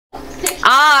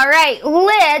All right,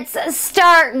 let's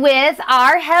start with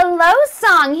our hello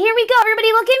song. Here we go.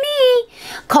 Everybody look at me.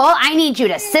 Cole, I need you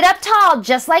to sit up tall,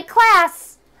 just like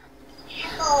class.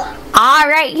 All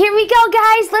right, here we go,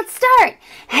 guys. Let's start.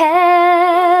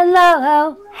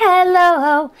 Hello,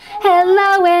 hello,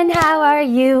 hello, and how are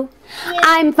you?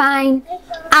 I'm fine,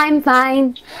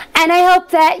 and I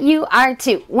hope that you are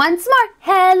too. Once more.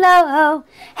 Hello,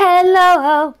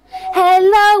 hello,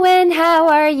 hello, and how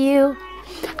are you?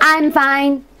 I'm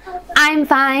fine, and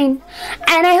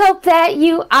I hope that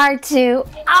you are too.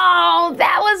 Oh,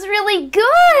 that was really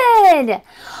good.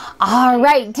 All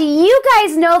right, do you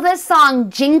guys know the song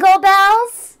Jingle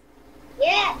Bells?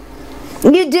 Yeah.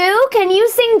 You do? Can you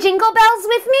sing Jingle Bells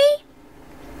with me?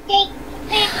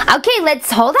 Okay,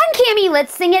 hold on, Cammie.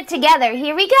 Let's sing it together.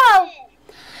 Here we go.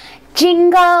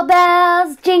 Jingle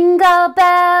bells,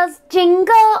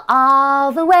 jingle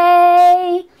all the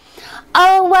way.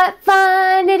 Oh, what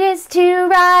fun it is to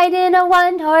ride in a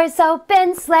one-horse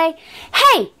open sleigh.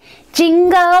 Hey!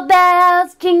 Jingle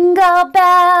bells, jingle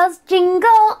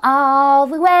all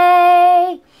the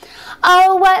way.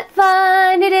 Oh, what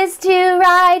fun it is to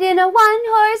ride in a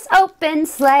one-horse open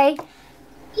sleigh.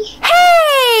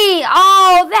 Hey!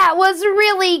 Oh, that was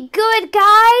really good,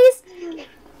 guys.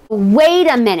 Wait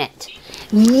a minute.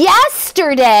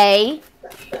 Yesterday,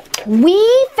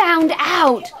 we found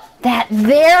out that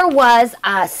there was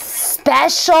a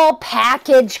special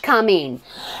package coming.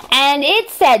 And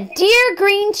it said, Dear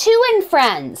Green 2 and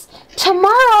Friends,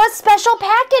 tomorrow a special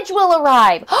package will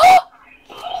arrive.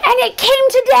 And it came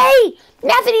today.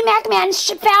 Bethany McMahon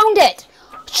found it.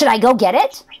 Should I go get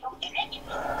it?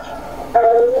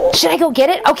 Should I go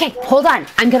get it? Okay, hold on.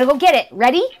 I'm going to go get it.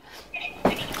 Ready?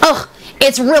 Oh,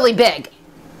 it's really big.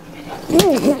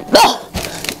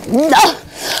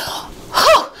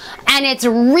 And it's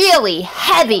really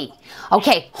heavy.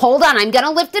 Okay, hold on. I'm going to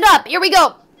lift it up. Here we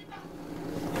go.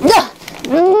 What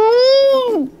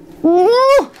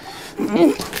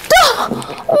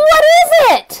is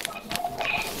it?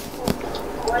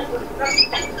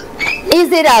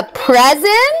 Is it a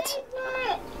present?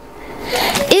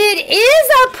 It is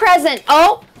a present.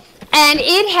 Oh, and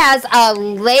it has a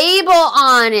label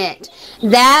on it.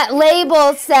 That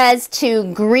label says to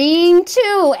Green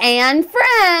 2 and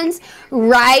Friends.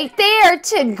 Right there,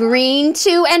 to Green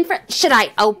 2 and Friends. Should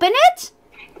I open it?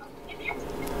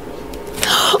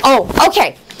 Oh,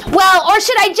 okay. Well, or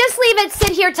should I just leave it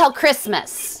sit here till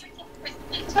Christmas?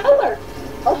 Tell her.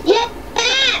 Yeah.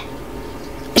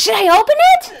 Should I open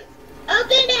it?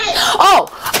 Open it. Oh,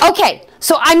 okay.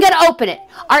 So I'm going to open it.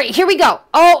 All right, here we go.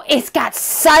 Oh, it's got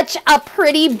such a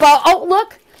pretty bow. Oh,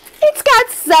 look. It's got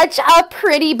such a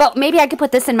pretty bow. Maybe I could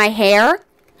put this in my hair.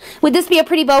 Would this be a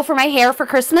pretty bow for my hair for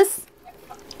Christmas?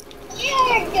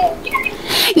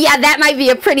 Yeah, that might be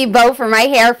a pretty bow for my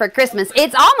hair for Christmas.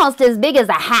 It's almost as big as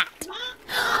a hat.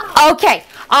 Okay.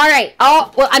 All right.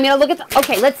 Oh, well, I'm going to look at the...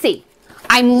 Okay, let's see.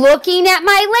 I'm looking at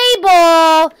my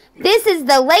label. This is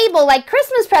the label like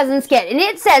Christmas presents get. And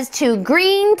it says to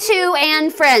Green 2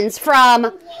 and Friends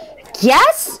from...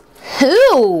 Guess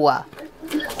who?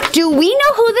 Do we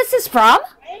know who this is from?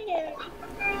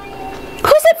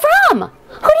 Who's it from?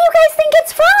 Who do you guys think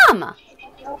it's from?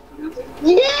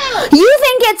 Yeah. You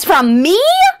think it's from me?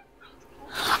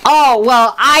 Oh,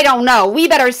 well, I don't know. We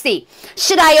better see.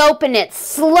 Should I open it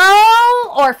slow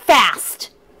or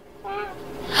fast?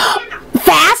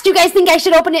 Fast? You guys think I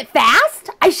should open it fast?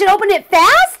 I should open it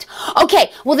fast?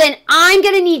 Okay, well then I'm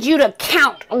going to need you to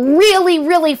count really,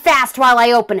 really fast while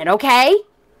I open it, okay?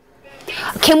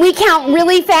 Can we count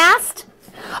really fast?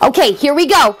 Okay, here we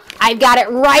go. I've got it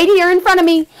right here in front of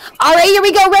me. All right, here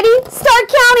we go. Ready? Start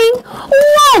counting.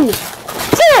 1, 2,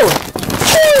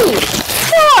 3,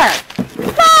 4,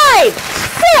 5,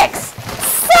 6,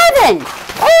 7, 8,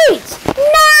 9.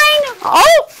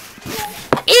 Oh,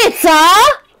 it's a...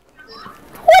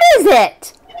 What is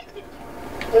it?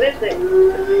 What is it?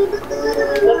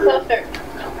 Look closer.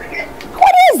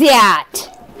 What is that?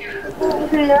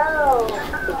 No.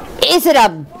 Is it a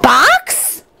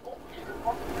box?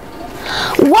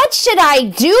 What should I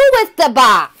do with the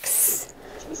box?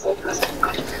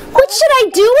 What should I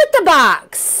do with the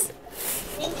box?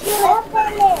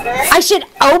 I should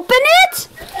open it?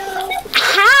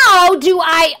 How do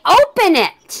I open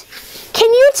it?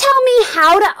 Can you tell me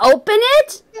how to open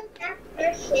it?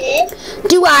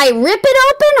 Do I rip it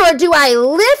open or do I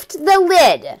lift the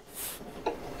lid?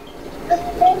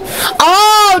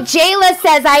 Oh, Jayla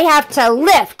says I have to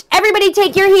lift. Everybody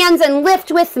take your hands and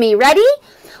lift with me. Ready?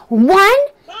 1,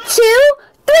 2,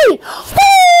 3. Woo!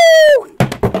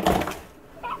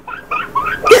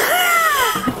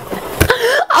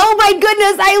 Oh my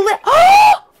goodness,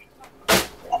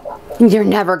 You're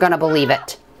never gonna believe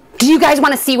it. Do you guys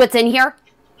want to see what's in here?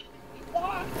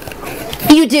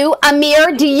 You do?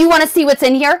 Amir, do you want to see what's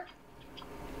in here?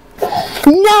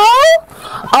 No?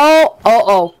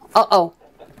 Uh-oh.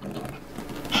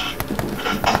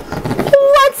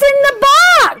 What's in the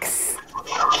box?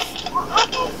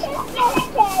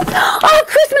 Oh,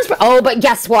 Christmas. Oh, but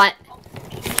guess what?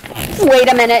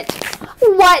 Wait a minute.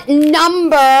 What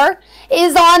number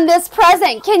is on this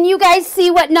present? Can you guys see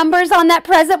what number's on that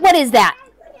present? What is that?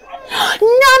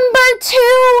 Number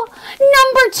 2.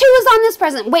 Number 2 is on this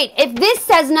present. Wait, if this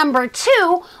says number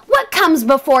 2, what comes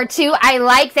before 2? I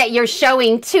like that you're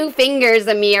showing 2 fingers,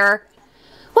 Amir.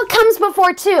 What comes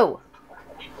before 2?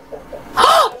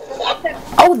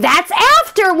 Oh, that's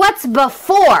after. What's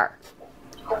before?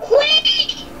 1.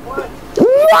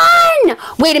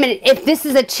 Wait a minute. If this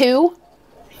is a 2,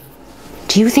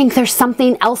 do you think there's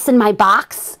something else in my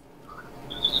box?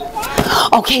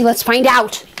 Okay, let's find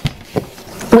out.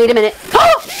 Wait a minute.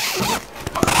 Oh!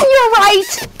 You're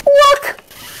right. Look.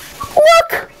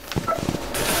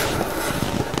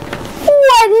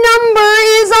 What number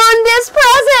is on this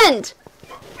present?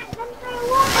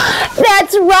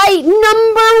 That's right.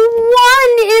 Number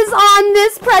 1 is on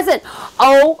this present.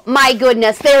 Oh my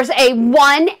goodness. There's a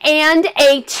 1 and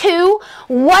a 2.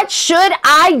 What should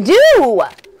I do?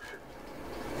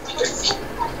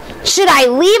 Should I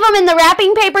leave them in the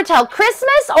wrapping paper till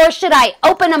Christmas, or should I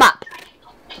open them up?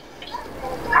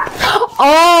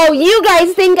 Oh, you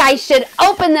guys think I should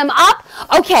open them up?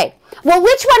 Okay, well,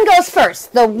 which one goes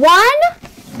first? The 1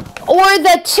 or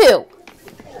the 2?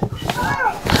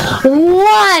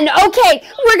 1. Okay,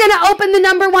 we're going to open the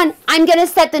number 1. I'm going to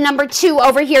set the number 2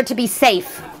 over here to be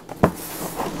safe.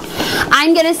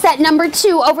 I'm going to set number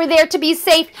 2 over there to be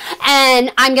safe,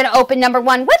 and I'm going to open number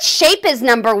 1. What shape is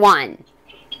number 1?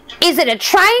 Is it a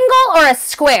triangle or a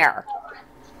square?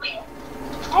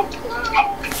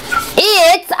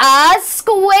 It's a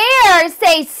square.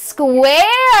 Say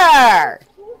square.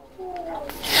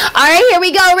 All right, here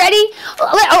we go. Ready?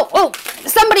 Oh,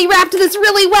 somebody wrapped this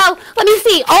really well. Let me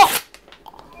see.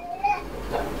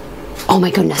 Oh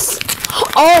my goodness.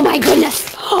 Oh my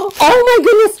goodness. Oh my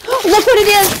goodness. Look what it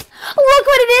is. Look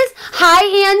what it is. Hi,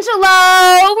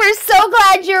 Angelo. We're so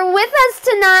glad you're with us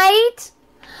tonight.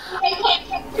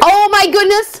 Oh my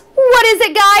goodness. What is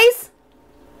it, guys?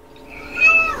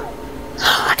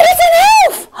 It's an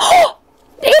elf!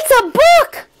 It's a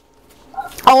book!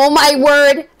 Oh my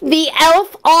word, the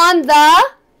elf on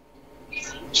the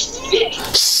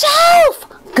shelf!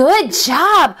 Good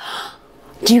job!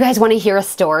 Do you guys want to hear a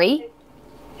story?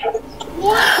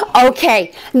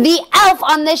 Okay, the elf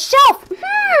on the shelf.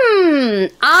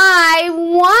 I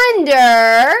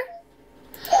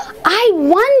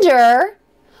wonder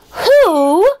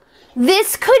who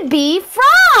this could be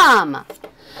from.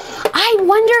 I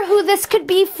wonder who this could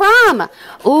be from.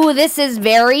 Ooh, this is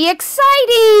very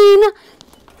exciting.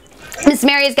 Miss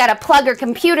Mary's got to plug her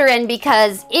computer in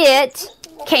because it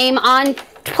came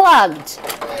unplugged.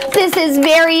 This is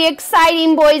very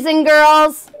exciting, boys and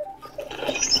girls.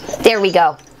 There we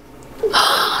go.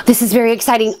 This is very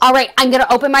exciting. All right, I'm going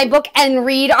to open my book and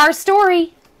read our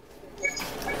story.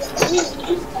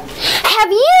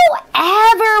 Have you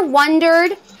ever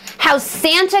wondered how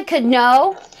Santa could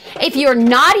know if you're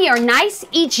naughty or nice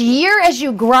each year as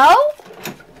you grow?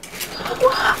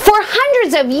 For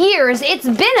hundreds of years, it's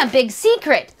been a big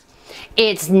secret.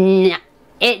 It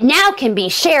now can be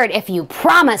shared if you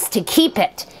promise to keep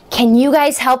it. Can you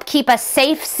guys help keep a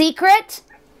safe secret?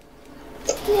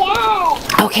 Yeah.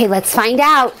 Okay, let's find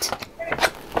out.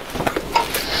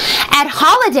 At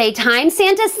holiday time,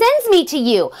 Santa sends me to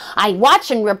you. I watch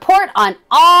and report on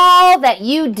all that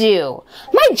you do.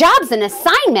 My job's an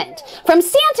assignment from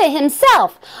Santa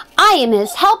himself. I am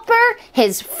his helper,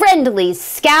 his friendly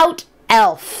scout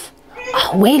elf.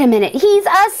 Oh, wait a minute. He's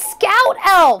a scout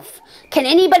elf. Can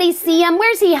anybody see him?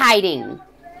 Where's he hiding?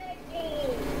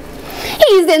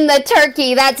 He's in the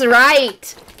turkey. That's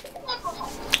right.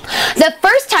 The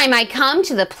first time I come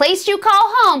to the place you call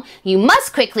home, you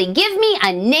must quickly give me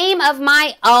a name of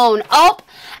my own. Oh,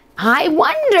 I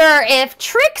wonder if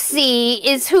Trixie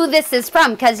is who this is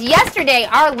from, because yesterday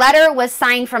our letter was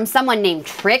signed from someone named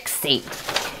Trixie.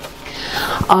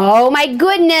 Oh my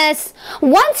goodness.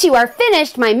 Once you are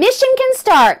finished, my mission can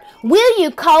start. Will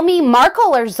you call me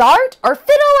Markle or Zart or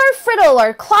Fiddle or Friddle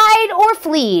or Clyde or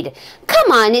Fleed?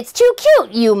 Come on, it's too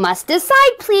cute. You must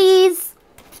decide, please.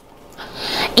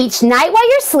 Each night while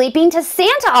you're sleeping, to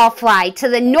Santa I'll fly, to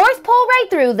the North Pole right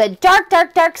through the dark,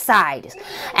 dark, dark side.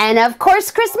 And of course,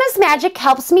 Christmas magic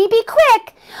helps me be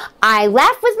quick. I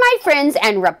laugh with my friends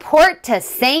and report to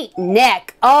Saint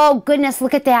Nick. Oh goodness,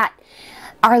 look at that.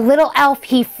 our little elf,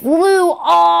 he flew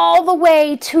all the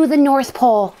way to the North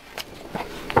Pole.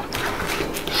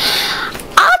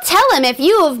 I'll tell him if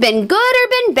you have been good or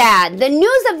been bad, the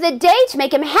news of the day to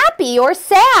make him happy or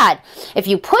sad. If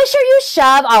you push or you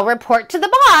shove, I'll report to the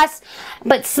boss.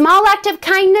 But small act of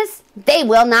kindness, they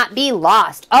will not be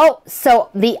lost. Oh, so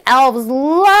the elves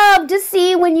love to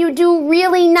see when you do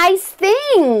really nice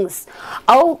things.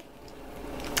 Oh,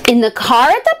 in the car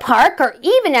at the park or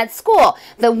even at school,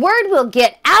 the word will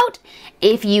get out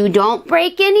if you don't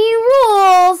break any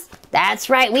rules. That's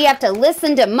right, we have to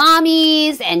listen to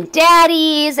mommies and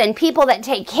daddies and people that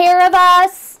take care of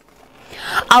us.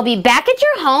 I'll be back at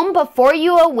your home before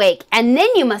you awake, and then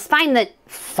you must find the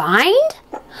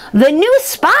new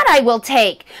spot I will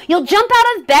take. You'll jump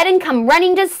out of bed and come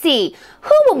running to see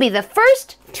who will be the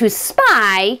first to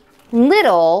spy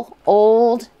little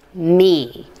old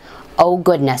me. Oh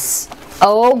goodness,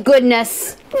 oh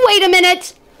goodness, wait a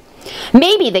minute.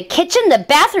 Maybe the kitchen, the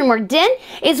bathroom, or den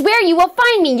is where you will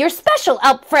find me, your special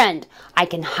elf friend. I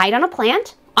can hide on a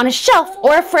plant, on a shelf,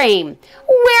 or a frame.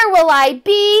 Where will I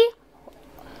be?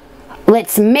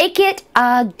 Let's make it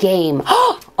a game.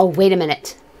 Oh, wait a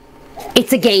minute.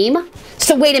 It's a game?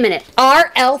 So wait a minute.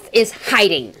 Our elf is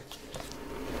hiding.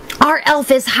 Our elf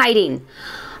is hiding.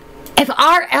 If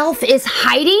our elf is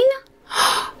hiding,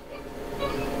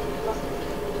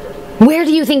 where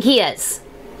do you think he is?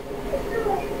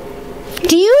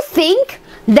 Do you think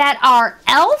that our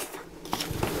elf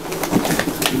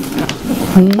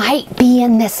might be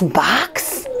in this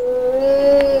box?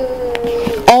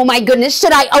 Oh my goodness,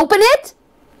 should I open it?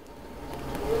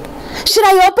 Should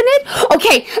I open it?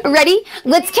 Okay, ready?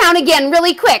 Let's count again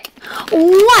really quick. 1,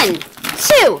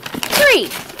 2, 3,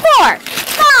 4,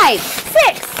 5,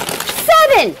 6,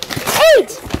 7,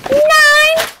 8, 9,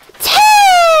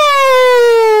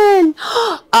 10.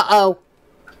 Uh-oh.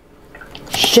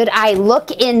 Should I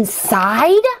look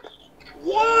inside?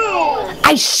 Yes.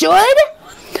 I should?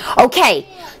 Okay,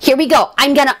 here we go.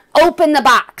 I'm gonna open the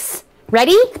box.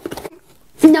 Ready?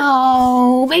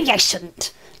 No, maybe I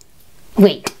shouldn't.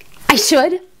 Wait, I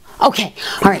should? Okay,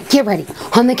 all right, get ready.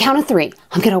 On the count of 3,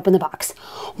 I'm gonna open the box.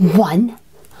 1,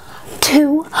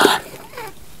 2, 3.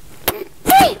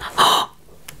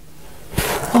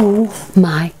 Oh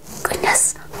my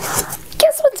goodness.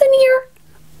 Guess what's in here?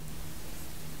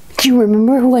 Do you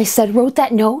remember who I said wrote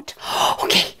that note?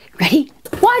 Okay, ready?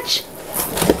 Watch.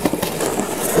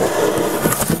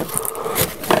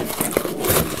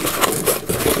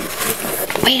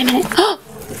 Wait a minute. Look!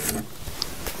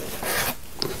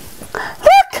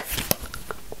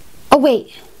 Oh,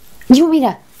 wait. You want me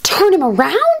to turn him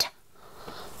around?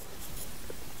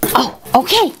 Oh,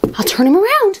 okay. I'll turn him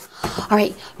around. All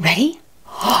right, ready?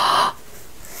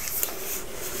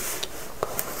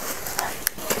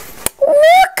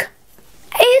 Look!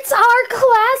 It's our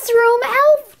classroom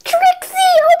elf,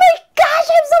 Trixie! Oh my gosh,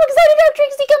 I'm so excited to have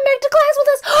Trixie come back to class with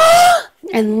us.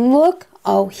 And look,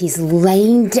 oh, he's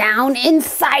laying down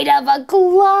inside of a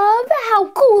glove.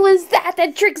 How cool is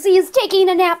that Trixie is taking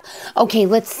a nap? Okay,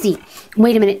 let's see.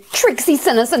 Wait a minute. Trixie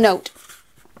sent us a note.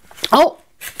 Oh,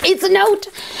 it's a note.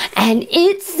 And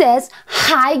it says,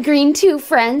 "Hi, Green 2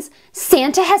 friends.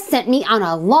 Santa has sent me on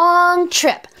a long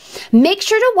trip. Make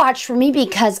sure to watch for me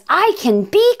because I can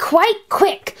be quite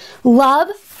quick. Love,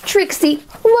 Trixie."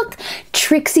 Look,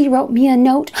 Trixie wrote me a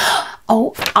note.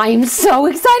 Oh, I'm so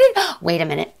excited. Wait a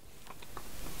minute.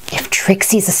 If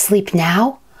Trixie's asleep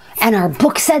now, and our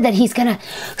book said that he's gonna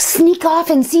sneak off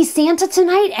and see Santa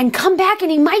tonight and come back and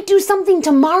he might do something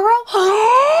tomorrow,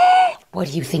 what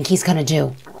do you think he's gonna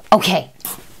do? Okay,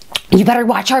 you better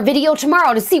watch our video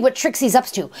tomorrow to see what Trixie's up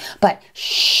to. But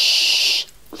shh,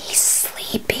 he's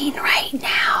sleeping right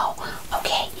now.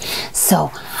 Okay,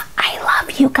 so I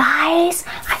love you guys.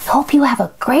 I hope you have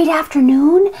a great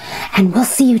afternoon and we'll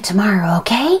see you tomorrow,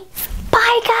 okay?